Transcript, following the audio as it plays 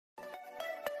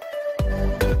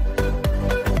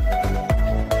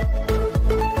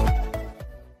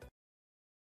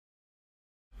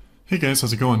Hey guys,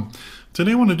 how's it going?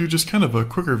 Today I want to do just kind of a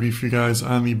quick review for you guys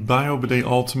on the Bidet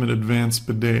Ultimate Advanced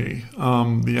Bidet.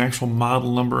 The actual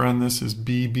model number on this is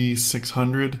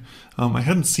BB-600. I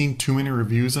hadn't seen too many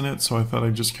reviews in it, so I thought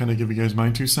I'd just kind of give you guys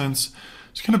my 2 cents.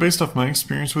 Just kind of based off my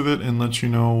experience with it and let you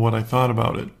know what I thought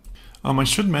about it. I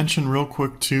should mention real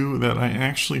quick too that I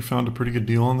actually found a pretty good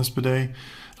deal on this bidet.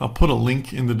 I'll put a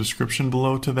link in the description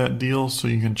below to that deal so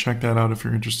you can check that out if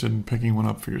you're interested in picking one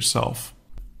up for yourself.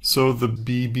 So the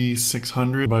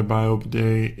BB-600 by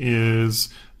Bidet is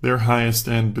their highest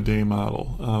end bidet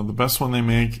model, the best one they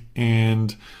make,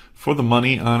 and for the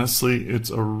money, honestly, it's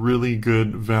a really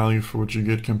good value for what you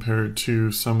get compared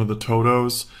to some of the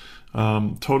Totos.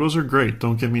 Totos are great,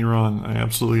 don't get me wrong, I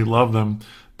absolutely love them,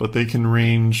 but they can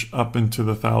range up into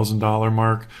the $1,000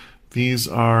 mark. These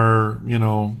are, you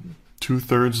know,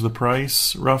 2/3 the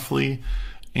price roughly,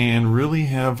 and really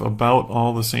have about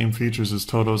all the same features as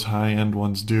Toto's high-end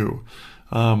ones do.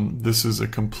 This is a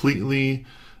completely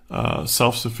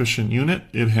self-sufficient unit.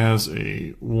 It has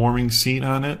a warming seat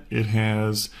on it. It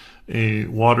has a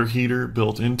water heater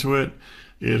built into it.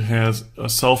 It has a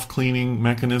self-cleaning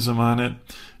mechanism on it.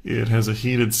 It has a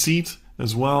heated seat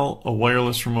as well, a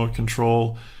wireless remote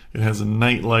control. It has a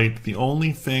night light. The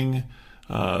only thing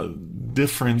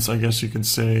difference, I guess you could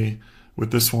say,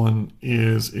 with this one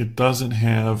is it doesn't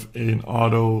have an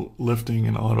auto lifting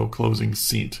and auto closing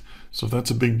seat. So if that's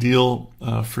a big deal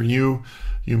for you,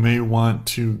 you may want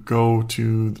to go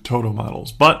to the Toto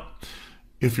models. But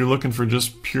if you're looking for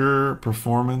just pure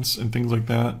performance and things like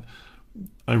that,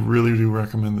 I really do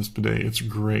recommend this bidet. It's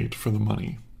great for the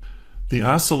money. The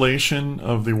oscillation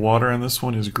of the water on this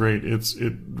one is great.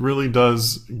 It really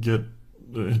does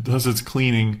its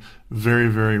cleaning very,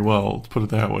 very well, to put it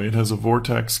that way. It has a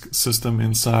vortex system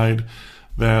inside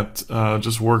that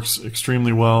just works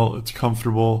extremely well. It's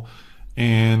comfortable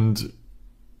and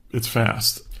it's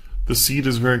fast. The seat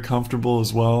is very comfortable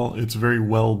as well. It's very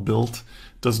well built.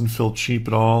 Doesn't feel cheap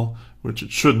at all, which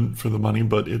it shouldn't for the money,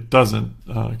 but it doesn't,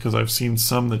 because I've seen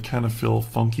some that kind of feel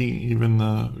funky, even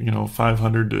the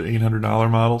 $500 to $800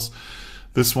 models.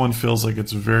 This one feels like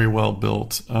it's very well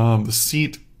built. The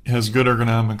seat has good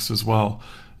ergonomics as well.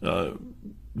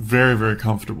 Very, very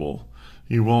comfortable.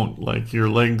 You won't, your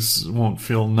legs won't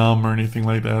feel numb or anything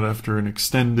like that after an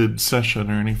extended session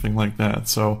or anything like that.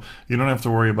 So you don't have to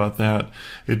worry about that.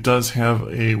 It does have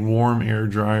a warm air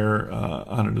dryer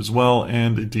on it as well,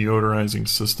 and a deodorizing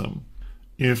system.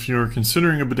 If you're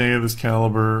considering a bidet of this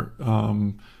caliber,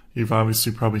 you've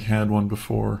obviously probably had one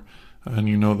before and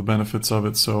you know the benefits of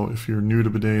it. So if you're new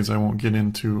to bidets, I won't get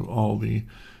into all the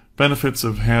benefits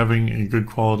of having a good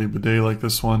quality bidet like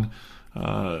this one,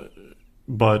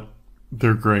 but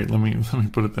they're great. Let me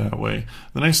put it that way.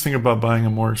 The nice thing about buying a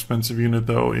more expensive unit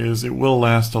though is it will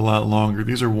last a lot longer.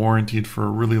 These are warranted for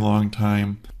a really long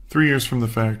time, 3 years from the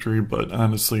factory, but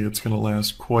honestly it's going to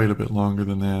last quite a bit longer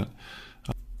than that.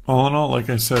 All in all, like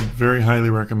I said, very highly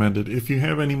recommended. If you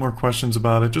have any more questions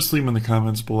about it, just leave them in the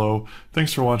comments below.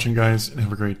 Thanks for watching, guys, and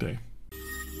have a great day.